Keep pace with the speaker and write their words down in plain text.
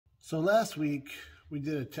So last week we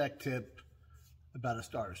did a tech tip about a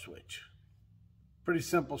starter switch. Pretty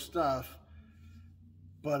simple stuff,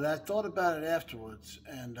 but I thought about it afterwards,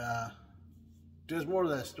 and there's more to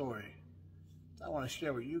that story I want to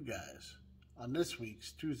share with you guys on this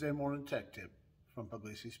week's Tuesday Morning Tech Tip from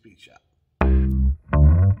Pugliese Speed Shop.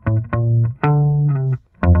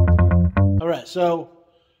 All right, so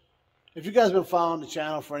if you guys have been following the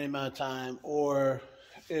channel for any amount of time, or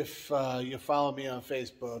if you follow me on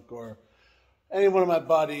Facebook or any one of my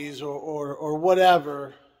buddies or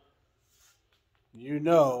whatever, you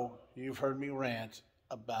know you've heard me rant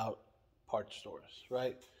about parts stores,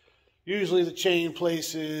 right? Usually the chain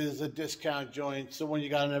places, the discount joints, the one you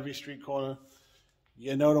got on every street corner,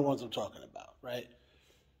 you know the ones I'm talking about, right?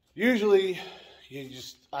 Usually they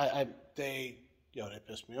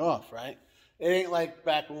piss me off, right? It ain't like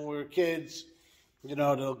back when we were kids, you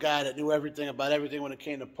know, the guy that knew everything about everything when it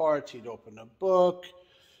came to parts. He'd open a book,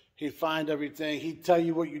 he'd find everything, he'd tell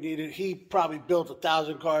you what you needed. He probably built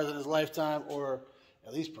 1,000 cars in his lifetime, or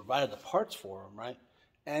at least provided the parts for them, right?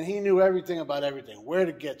 And he knew everything about everything, where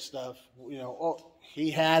to get stuff, you know.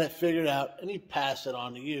 He had it figured out, and he passed it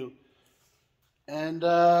on to you. And,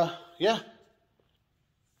 yeah,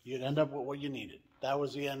 you'd end up with what you needed. That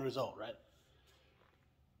was the end result, right?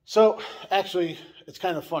 So, actually, it's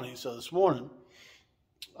kind of funny. So this morning,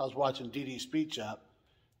 I was watching DD's Speed Shop.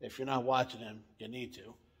 If you're not watching him, you need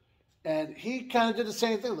to. And he kind of did the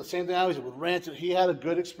same thing I always did with ranting. He had a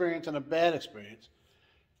good experience and a bad experience.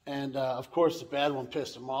 And, of course, the bad one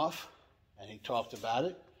pissed him off, and he talked about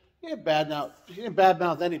it. He didn't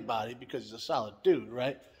badmouth anybody because he's a solid dude,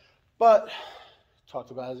 right? But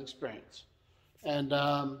talked about his experience. And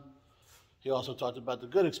he also talked about the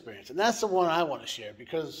good experience. And that's the one I want to share,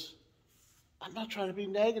 because I'm not trying to be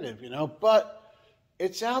negative, you know, but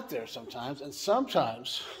it's out there sometimes. And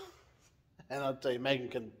sometimes, and I'll tell you, Megan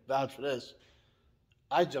can vouch for this,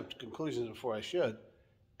 I jump to conclusions before I should.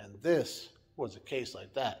 And this was a case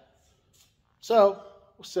like that. So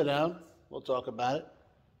we'll sit down, we'll talk about it,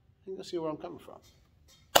 and you'll see where I'm coming from.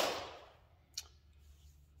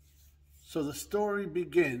 So the story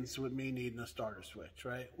begins with me needing a starter switch,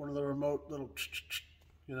 right? One of the remote little,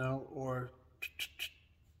 you know, or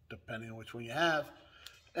depending on which one you have.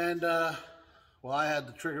 And, well, I had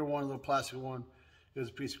the trigger one, a little plastic one. It was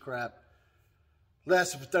a piece of crap.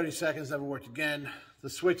 Lasted for 30 seconds, never worked again. The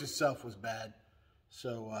switch itself was bad,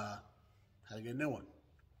 so had to get a new one.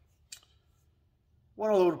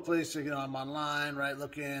 Went all over the place, you know, I'm online, right,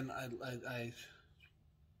 looking. I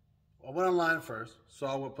went online first,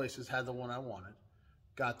 saw what places had the one I wanted.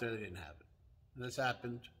 Got there, they didn't have it. And this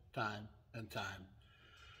happened time and time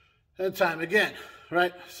and time again,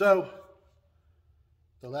 right? So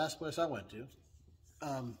the last place I went to,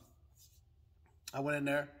 I went in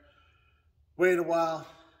there, waited a while.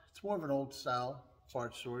 It's more of an old style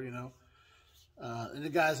parts store, you know. And the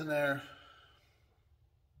guys in there,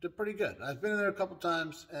 they're pretty good. I've been in there a couple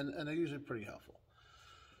times, and they're usually pretty helpful.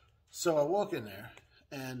 So I walk in there,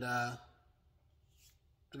 and the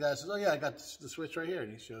guy says, "Oh yeah, I got the switch right here,"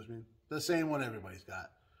 and he shows me the same one everybody's got,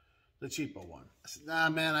 the cheapo one. I said, "Nah,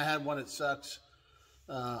 man, I had one that sucks.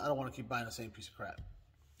 I don't want to keep buying the same piece of crap."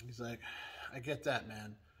 He's like, "I get that,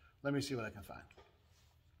 man. Let me see what I can find."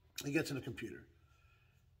 He gets in the computer.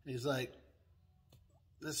 He's like,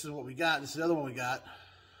 "This is what we got. This is the other one we got."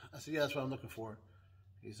 I said, "Yeah, that's what I'm looking for."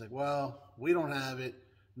 He's like, "Well, we don't have it.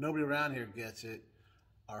 Nobody around here gets it.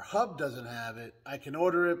 Our hub doesn't have it. I can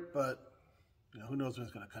order it, but you know, who knows when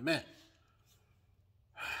it's going to come in."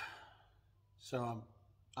 So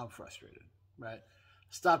I'm frustrated, right?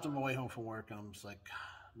 Stopped on my way home from work, and I'm just like,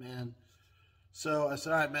 man. So I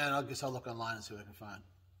said, "All right, man, I guess I'll look online and see what I can find."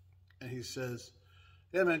 And he says,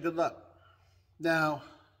 "Yeah, man, good luck." Now,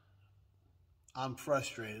 I'm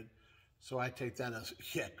frustrated, so I take that as,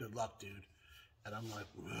 "Yeah, good luck, dude." And I'm like,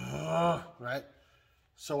 ugh, right?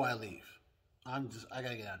 So I leave. I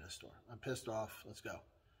gotta get out of this store. I'm pissed off. Let's go.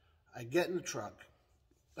 I get in the truck,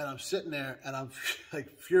 and I'm sitting there, and I'm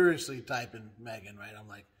like furiously typing Megan, right? I'm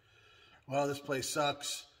like, well, this place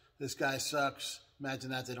sucks. This guy sucks. Imagine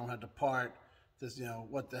that they don't have the part. This, you know,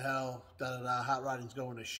 what the hell? Da da da. Hot rodding's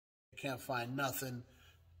going to shit. Can't find nothing.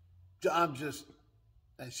 I'm just,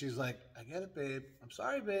 and she's like, "I get it, babe. I'm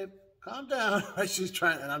sorry, babe. Calm down." She's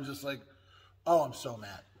trying, and I'm just like, oh, I'm so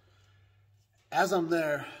mad. As I'm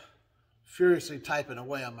there, furiously typing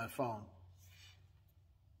away on my phone,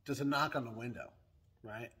 there's a knock on the window,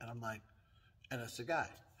 right? And I'm like, and it's the guy.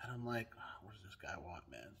 And I'm like, oh, what does this guy want,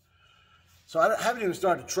 man? So I haven't even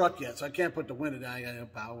started the truck yet, so I can't put the window down. I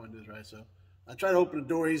got power windows, right? So I try to open the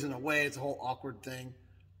door. He's in the way. It's a whole awkward thing.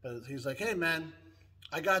 But he's like, "Hey, man,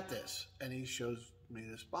 I got this." And he shows me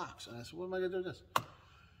this box. And I said, what am I going to do with this?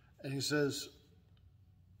 And he says,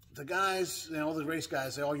 the guys, you know, all the race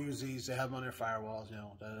guys, they all use these. They have them on their firewalls, you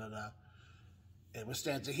know, da-da-da. It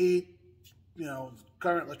withstands the heat, you know,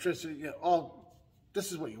 current, electricity, you know, all,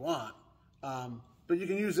 this is what you want. But you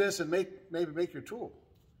can use this and maybe make your tool.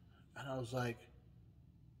 And I was like,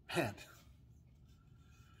 man,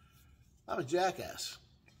 I'm a jackass.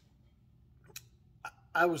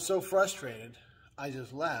 I was so frustrated, I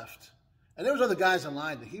just left. And there was other guys in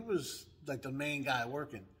line. He was like the main guy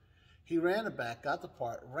working. He ran it back, got the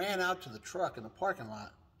part, ran out to the truck in the parking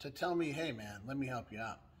lot to tell me, hey, man, let me help you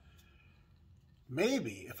out.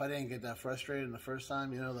 Maybe if I didn't get that frustrated the first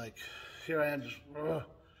time, you know, like, here I am just, ugh,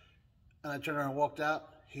 and I turned around and walked out,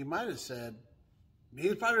 he might have said, he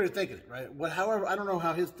was probably already thinking it, right? However, I don't know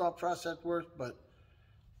how his thought process worked, but,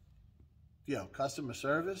 you know, customer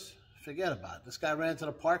service, forget about it. This guy ran to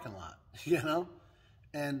the parking lot, you know?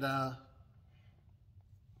 And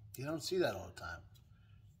you don't see that all the time.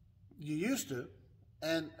 You used to,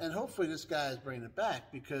 and hopefully this guy is bringing it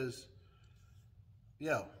back because,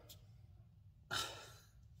 yo,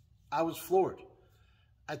 I was floored.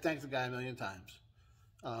 I thanked the guy a million times.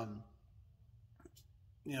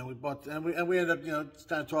 You know, we bought, and we ended up, you know,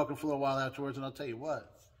 kind of talking for a little while afterwards, and I'll tell you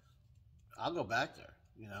what, I'll go back there,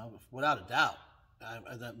 you know, without a doubt.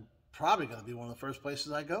 I'm probably going to be one of the first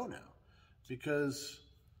places I go now because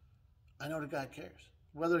I know the guy cares.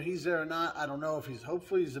 Whether he's there or not, I don't know if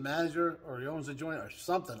hopefully he's the manager or he owns the joint or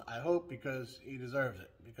something. I hope because he deserves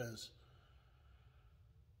it because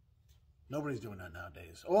nobody's doing that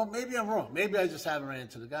nowadays. Or maybe I'm wrong. Maybe I just haven't ran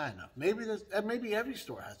into the guy enough. Maybe every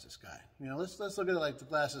store has this guy. You know, let's look at it like the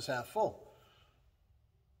glass is half full.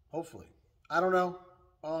 Hopefully. I don't know.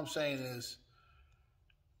 All I'm saying is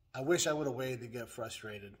I wish I would have waited to get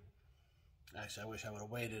frustrated. Actually, I wish I would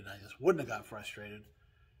have waited and I just wouldn't have got frustrated.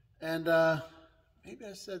 And maybe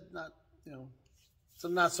I said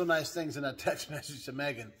some not so nice things in that text message to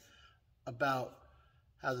Megan about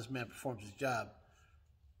how this man performs his job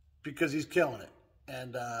because he's killing it.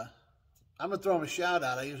 And I'm going to throw him a shout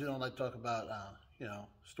out. I usually don't like to talk about, you know,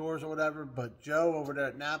 stores or whatever, but Joe over there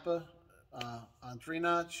at NAPA on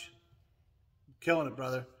 3-Notch, killing it,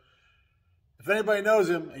 brother. If anybody knows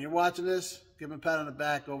him and you're watching this, give him a pat on the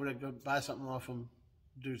back over there, go buy something off him.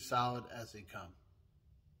 Dude, solid as they come.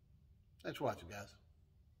 Thanks for watching, guys.